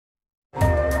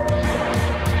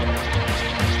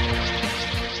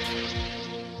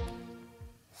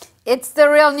It's the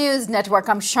Real News Network.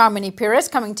 I'm Sharmini Pires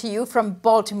coming to you from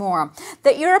Baltimore.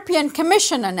 The European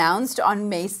Commission announced on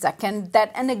May 2nd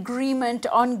that an agreement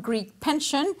on Greek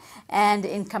pension and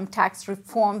income tax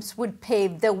reforms would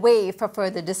pave the way for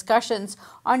further discussions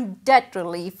on debt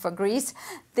relief for Greece.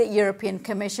 The European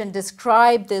Commission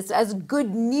described this as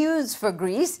good news for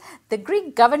Greece. The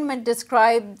Greek government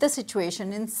described the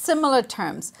situation in similar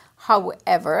terms.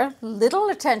 However, little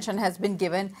attention has been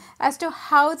given as to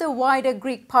how the wider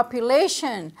Greek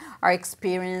population are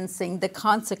experiencing the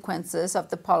consequences of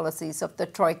the policies of the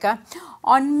Troika.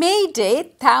 On May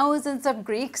Day, thousands of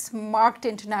Greeks marked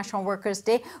International Workers'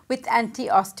 Day with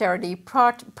anti-austerity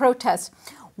protests.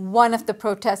 One of the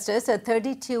protesters, a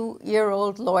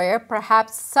 32-year-old lawyer,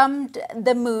 perhaps summed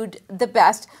the mood the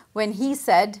best when he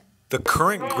said, "The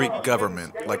current Greek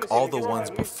government, like all the ones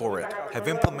before it, have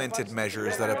implemented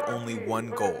measures that have only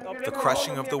one goal: the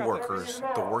crushing of the workers,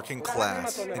 the working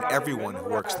class, and everyone who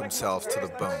works themselves to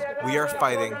the bone. We are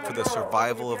fighting for the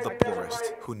survival of the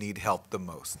poorest, who need help the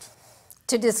most."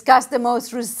 To discuss the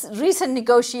most recent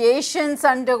negotiations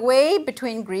underway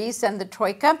between Greece and the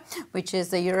Troika, which is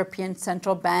the European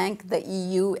Central Bank, the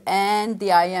EU, and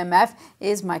the IMF,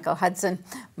 is Michael Hudson.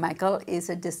 Michael is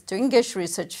a distinguished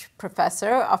research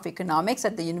professor of economics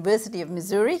at the University of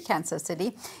Missouri, Kansas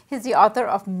City. He's the author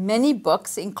of many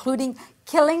books, including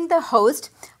Killing the Host: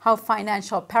 How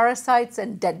Financial Parasites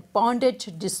and Debt Bondage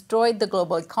Destroyed the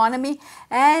Global Economy,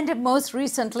 and most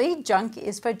recently, Junk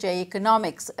is for J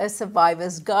Economics, a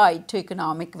survivor's guide to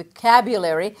economic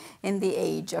vocabulary in the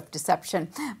age of deception.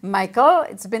 Michael,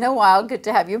 it's been a while. Good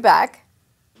to have you back.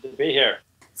 Good to be here.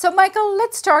 So, Michael,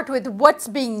 let's start with what's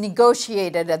being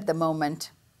negotiated at the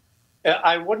moment.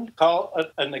 I wouldn't call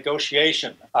it a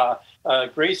negotiation.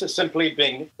 Greece is simply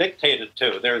being dictated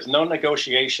to. There is no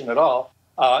negotiation at all.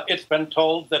 It's been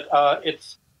told that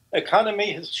its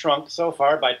economy has shrunk so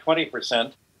far by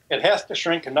 20%. It has to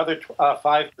shrink another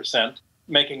 5%,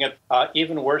 making it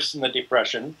even worse than the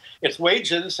Depression. Its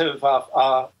wages have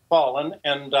fallen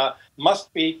and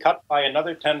must be cut by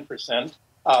another 10%.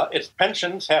 Its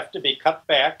pensions have to be cut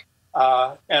back,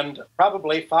 and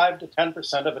probably 5 to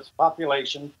 10% of its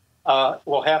population of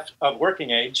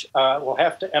working age will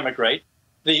have to emigrate.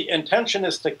 The intention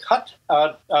is to cut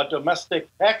domestic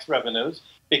tax revenues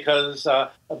because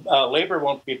labor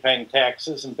won't be paying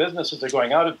taxes and businesses are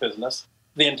going out of business.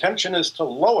 The intention is to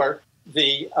lower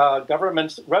the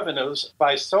government's revenues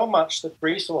by so much that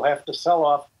Greece will have to sell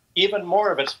off even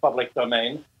more of its public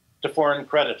domain to foreign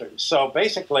creditors. So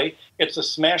basically, it's a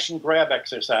smash and grab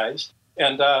exercise.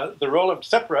 And the role of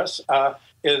Tsipras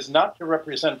is not to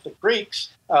represent the Greeks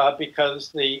because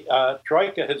the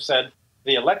Troika has said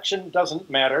the election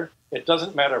doesn't matter. It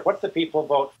doesn't matter what the people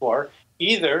vote for.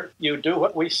 Either you do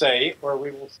what we say or we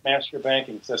will smash your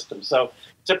banking system. So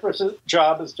Tsipras'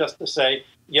 job is just to say,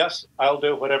 yes, I'll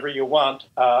do whatever you want.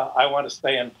 I want to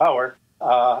stay in power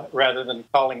rather than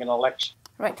calling an election.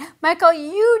 Right. Michael,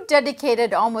 you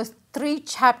dedicated almost 3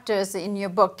 chapters in your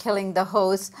book, Killing the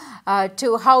Host,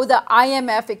 to how the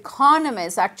IMF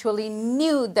economists actually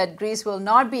knew that Greece will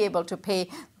not be able to pay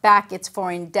back its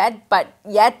foreign debt, but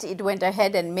yet it went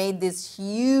ahead and made these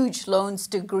huge loans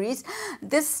to Greece.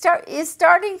 This is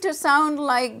starting to sound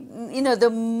like, the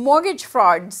mortgage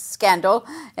fraud scandal,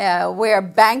 where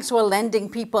banks were lending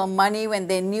people money when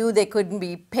they knew they couldn't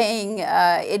be paying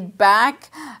it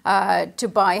back to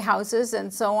buy houses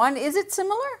and so on. Is it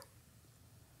similar?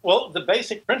 Well, the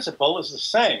basic principle is the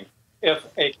same. If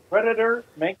a creditor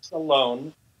makes a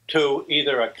loan to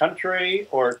either a country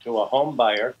or to a home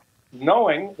buyer,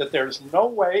 knowing that there's no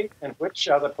way in which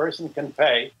the person can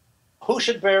pay, who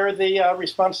should bear the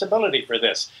responsibility for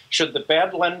this? Should the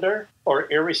bad lender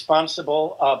or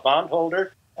irresponsible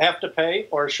bondholder have to pay,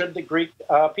 or should the Greek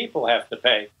people have to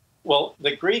pay? Well,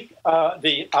 the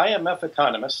IMF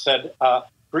economists said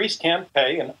Greece can't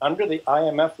pay, and under the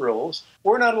IMF rules,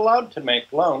 we're not allowed to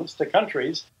make loans to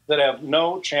countries that have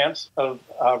no chance of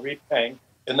repaying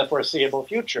in the foreseeable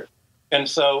future. And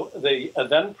so the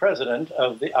then president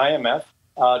of the IMF,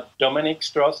 Dominique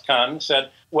Strauss-Kahn, said,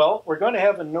 well, we're going to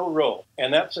have a new rule,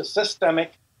 and that's a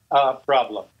systemic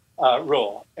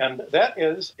rule. And that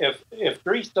is, if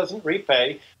Greece doesn't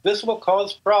repay, this will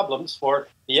cause problems for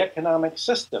the economic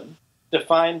system,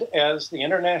 defined as the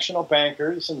international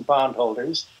bankers and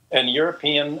bondholders and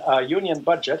European Union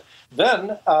budget.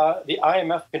 Then the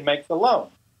IMF can make the loan.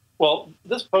 Well,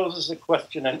 this poses a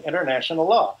question in international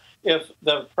law. If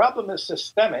the problem is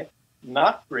systemic,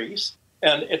 not Greece,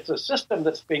 and it's a system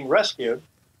that's being rescued,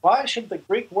 why should the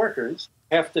Greek workers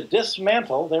have to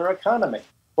dismantle their economy?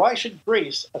 Why should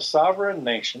Greece, a sovereign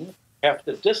nation, have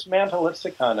to dismantle its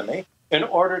economy in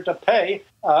order to pay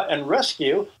and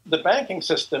rescue the banking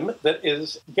system that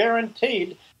is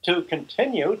guaranteed to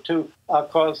continue to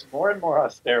cause more and more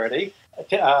austerity,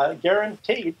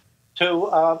 guaranteed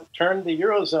to turn the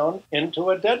Eurozone into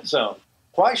a dead zone.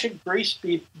 Why should Greece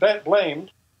be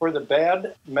blamed for the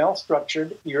bad,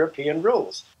 malstructured European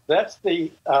rules? That's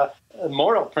the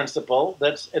moral principle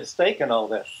that's at stake in all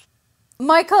this.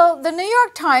 Michael, the New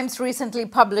York Times recently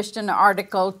published an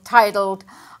article titled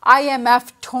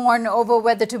IMF Torn Over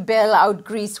Whether to Bail Out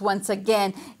Greece Once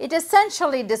Again. It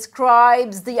essentially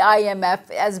describes the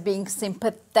IMF as being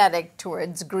sympathetic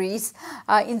towards Greece,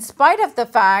 in spite of the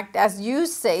fact, as you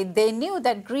say, they knew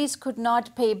that Greece could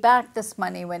not pay back this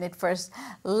money when it first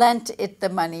lent it the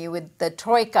money with the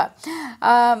Troika.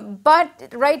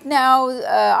 But right now,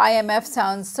 IMF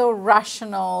sounds so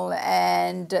rational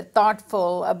and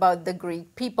thoughtful about the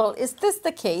Greek people. Is this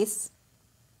the case?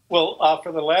 Well,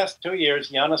 for the last 2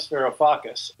 years, Yanis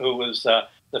Varoufakis, who was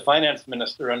the finance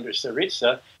minister under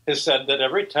Syriza, has said that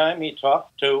every time he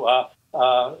talked to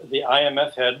the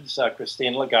IMF heads,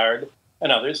 Christine Lagarde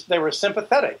and others, they were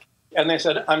sympathetic. And they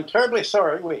said, I'm terribly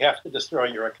sorry we have to destroy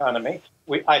your economy.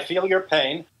 I feel your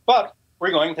pain, but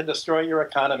we're going to destroy your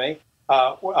economy.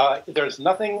 There's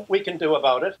nothing we can do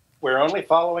about it. We're only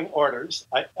following orders.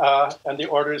 And the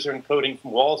orders are including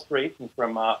from Wallstreet and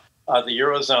from the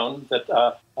Eurozone that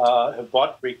have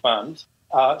bought Greek bonds.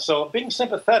 So being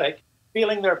sympathetic,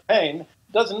 feeling their pain,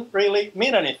 doesn't really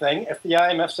mean anything if the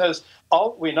IMF says,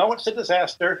 oh, we know it's a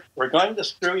disaster, we're going to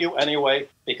screw you anyway,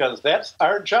 because that's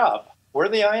our job. We're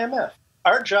the IMF.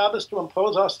 Our job is to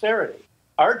impose austerity.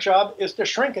 Our job is to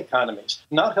shrink economies,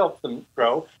 not help them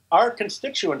grow. Our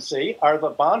constituency are the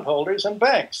bondholders and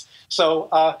banks. So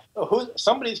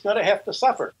somebody's going to have to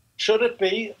suffer. Should it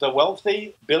be the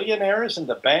wealthy billionaires and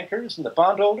the bankers and the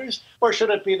bondholders, or should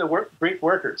it be the Greek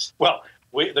workers? Well,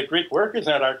 the Greek workers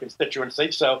aren't our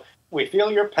constituency, so we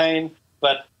feel your pain,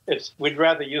 but we'd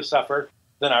rather you suffer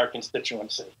than our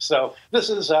constituency. So this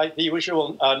is the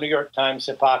usual New York Times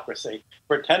hypocrisy,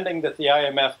 pretending that the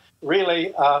IMF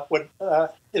really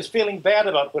is feeling bad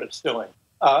about what it's doing.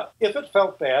 If it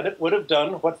felt bad, it would have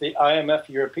done what the IMF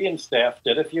European staff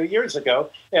did a few years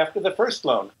ago after the first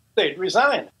loan. They'd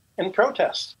resign in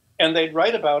protest, and they'd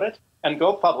write about it and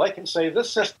go public and say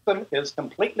this system is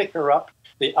completely corrupt.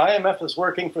 The IMF is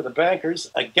working for the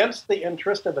bankers against the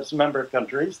interest of its member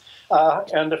countries,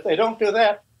 and if they don't do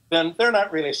that, then they're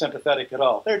not really sympathetic at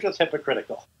all. They're just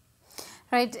hypocritical.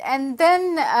 Right, and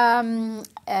then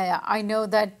I know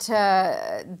that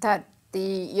that the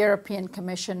European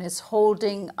Commission is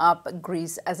holding up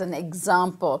Greece as an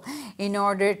example in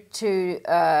order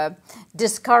to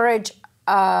discourage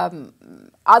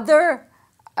other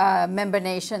member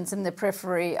nations in the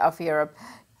periphery of Europe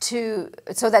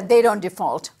so that they don't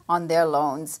default on their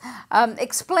loans.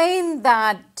 Explain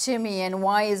that to me, and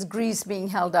why is Greece being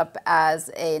held up as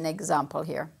an example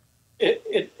here?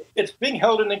 It's being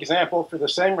held an example for the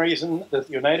same reason that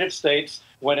the United States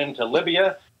went into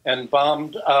Libya and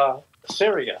bombed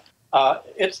Syria.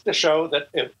 It's to show that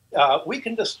if we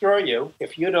can destroy you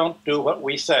if you don't do what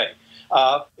we say.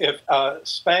 If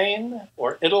Spain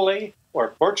or Italy or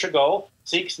Portugal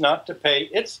seeks not to pay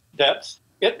its debts,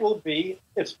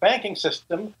 its banking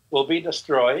system will be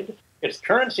destroyed, its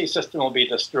currency system will be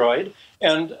destroyed,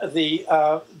 and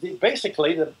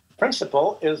basically the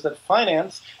principle is that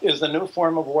finance is the new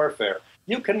form of warfare.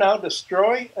 You can now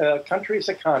destroy a country's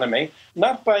economy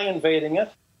not by invading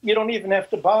it. You don't even have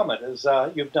to bomb it, as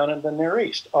you've done in the Near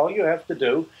East. All you have to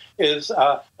do is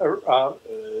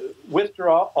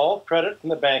withdraw all credit from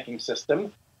the banking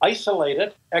system, isolate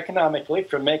it economically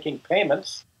from making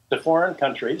payments to foreign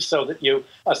countries so that you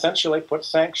essentially put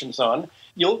sanctions on.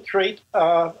 You'll treat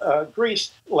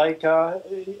Greece like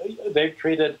they've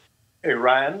treated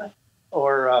Iran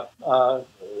or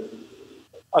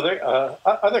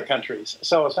other countries.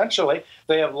 So essentially,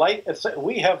 we have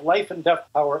life and death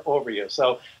power over you.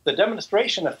 So the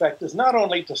demonstration effect is not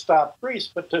only to stop Greece,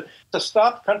 but to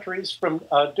stop countries from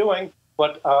doing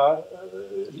what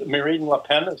Marine Le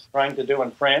Pen is trying to do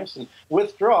in France and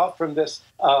withdraw from this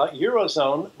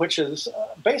Eurozone, which is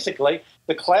basically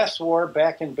the class war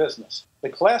back in business. The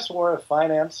class war of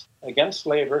finance against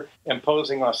labor,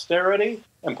 imposing austerity,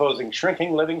 imposing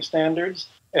shrinking living standards,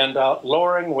 and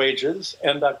lowering wages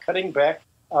and cutting back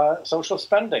social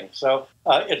spending. So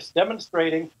it's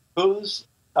demonstrating who's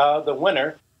the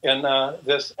winner in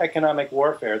this economic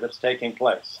warfare that's taking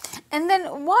place. And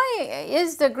then why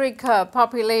is the Greek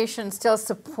population still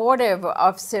supportive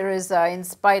of Syriza in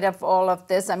spite of all of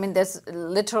this? I mean, there's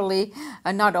literally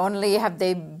not only have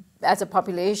they, as a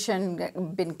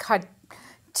population, been cut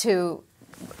to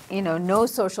no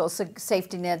social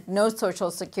safety net, no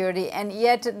social security, and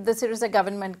yet the Syriza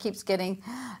government keeps getting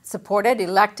supported,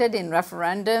 elected in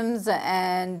referendums,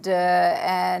 and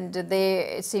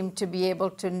they seem to be able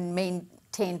to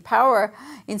maintain power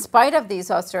in spite of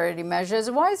these austerity measures.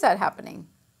 Why is that happening?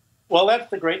 Well, that's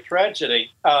the great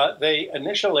tragedy. They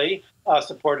initially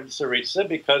supported Syriza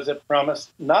because it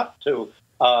promised not to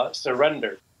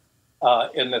surrender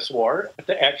in this war,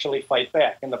 to actually fight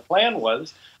back. And the plan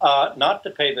was not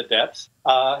to pay the debts,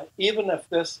 even if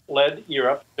this led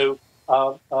Europe to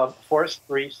force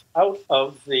Greece out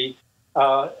of the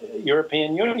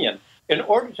European Union. In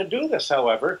order to do this,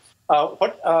 however,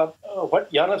 what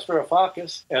Yanis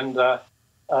Varoufakis and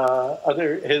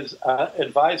his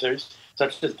advisors,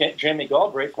 such as Jamie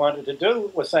Galbraith, wanted to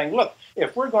do was saying, look,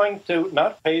 if we're going to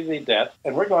not pay the debt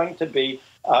and we're going to be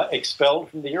expelled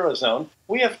from the Eurozone,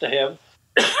 we have to have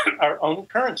our own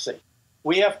currency.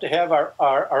 We have to have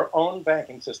our own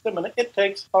banking system, and it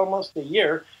takes almost a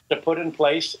year to put in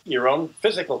place your own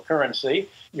physical currency,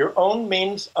 your own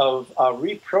means of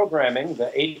reprogramming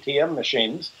the ATM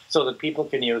machines so that people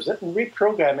can use it, and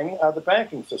reprogramming the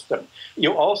banking system.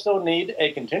 You also need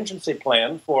a contingency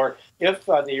plan for if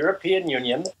the European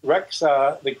Union wrecks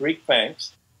the Greek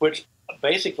banks, which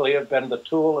basically have been the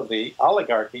tool of the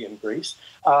oligarchy in Greece.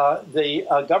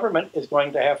 The government is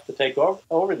going to have to take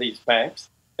over these banks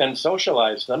and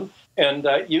socialize them and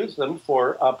use them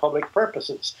for public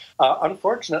purposes.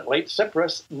 Unfortunately,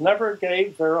 Tsipras never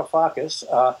gave Varoufakis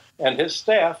and his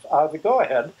staff the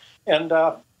go-ahead, and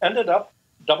ended up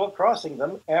double-crossing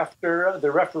them after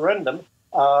the referendum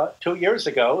 2 years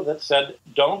ago that said,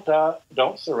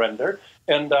 don't surrender.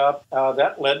 And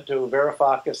that led to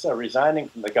Varoufakis resigning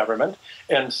from the government.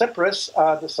 And Tsipras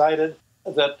decided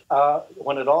that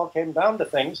when it all came down to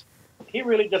things, he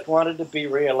really just wanted to be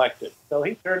reelected. So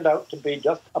he turned out to be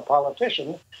just a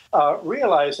politician,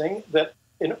 realizing that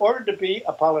in order to be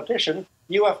a politician,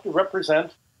 you have to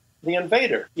represent the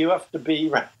invader. You have to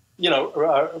be,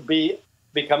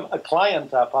 become a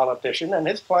client politician, and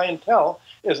his clientele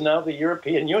is now the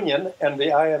European Union and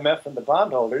the IMF and the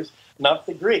bondholders, not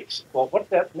the Greeks. Well, what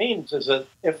that means is that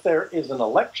if there is an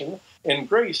election in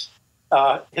Greece,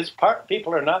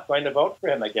 people are not going to vote for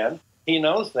him again. He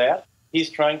knows that. He's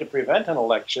trying to prevent an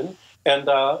election, and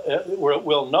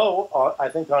we'll know, I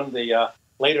think, on the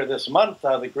later this month,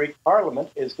 the Greek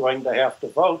parliament is going to have to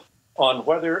vote on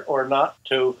whether or not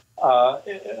to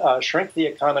shrink the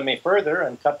economy further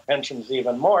and cut pensions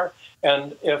even more.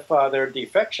 And if there are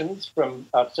defections from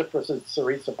Tsipras'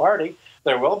 Syriza party,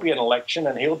 there will be an election,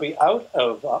 and he'll be out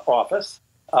of office.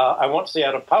 I won't say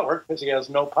out of power, because he has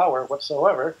no power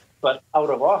whatsoever, but out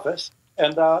of office.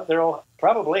 And there will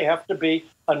probably have to be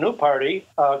a new party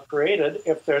created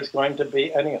if there's going to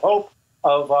be any hope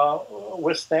of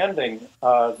withstanding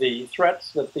the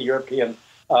threats that the European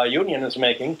Union is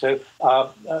making to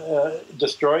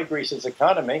destroy Greece's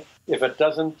economy if it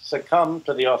doesn't succumb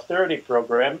to the austerity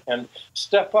program and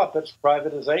step up its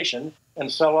privatization and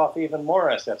sell off even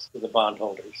more assets to the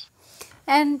bondholders.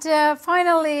 And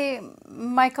finally,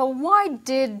 Michael, why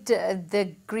did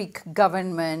the Greek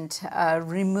government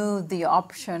remove the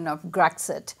option of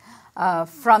Grexit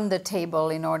from the table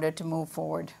in order to move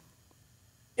forward?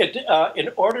 In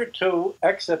order to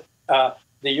exit the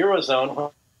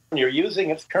Eurozone, when you're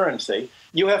using its currency,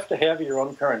 you have to have your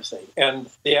own currency. And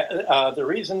the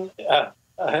reason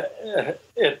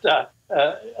it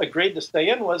agreed to stay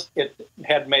in was it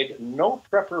had made no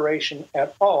preparation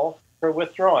at all for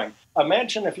withdrawing.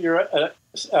 Imagine if you're a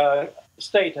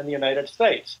state in the United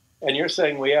States and you're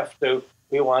saying we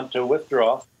want to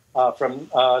withdraw from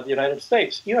the United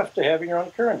States. You have to have your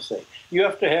own currency. You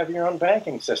have to have your own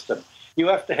banking system. You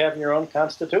have to have your own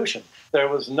constitution. There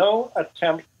was no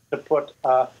attempt to put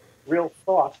real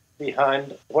thought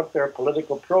behind what their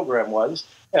political program was,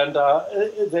 and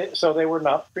so they were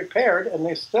not prepared, and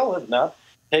they still have not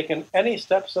taken any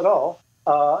steps at all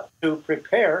to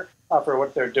prepare for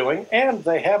what they're doing, and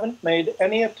they haven't made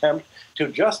any attempt to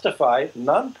justify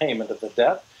non-payment of the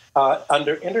debt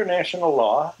under international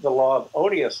law, the law of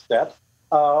odious debt,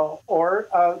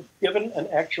 or given an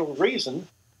actual reason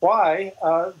why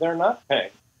they're not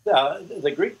paying.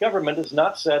 The Greek government has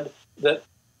not said that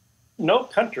no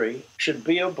country should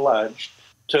be obliged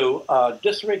to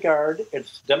disregard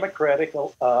its democratic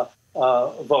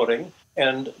voting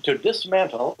and to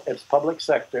dismantle its public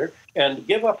sector and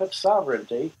give up its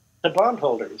sovereignty to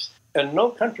bondholders. And no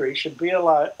country should be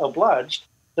obliged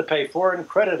to pay foreign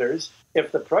creditors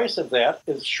if the price of that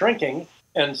is shrinking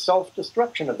and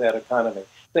self-destruction of that economy.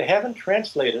 They haven't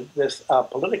translated this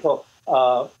political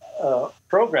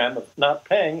program of not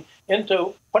paying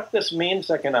into what this means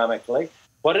economically.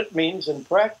 what it means in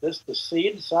practice to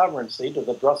cede sovereignty to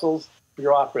the Brussels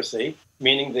bureaucracy,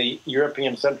 meaning the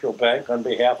European Central Bank on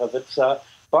behalf of its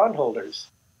bondholders.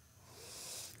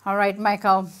 All right,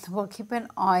 Michael, we'll keep an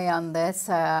eye on this.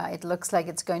 It looks like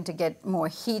it's going to get more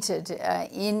heated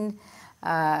in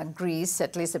Greece.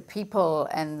 At least the people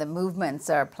and the movements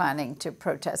are planning to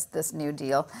protest this New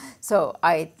Deal. So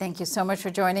I thank you so much for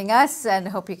joining us and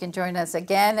hope you can join us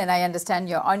again. And I understand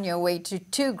you're on your way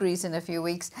to Greece in a few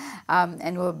weeks,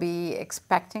 and we'll be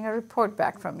expecting a report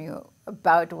back from you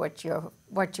about what you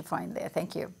find there.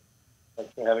 Thank you.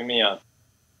 Thanks for having me on.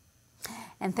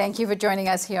 And thank you for joining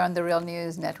us here on the Real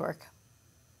News Network.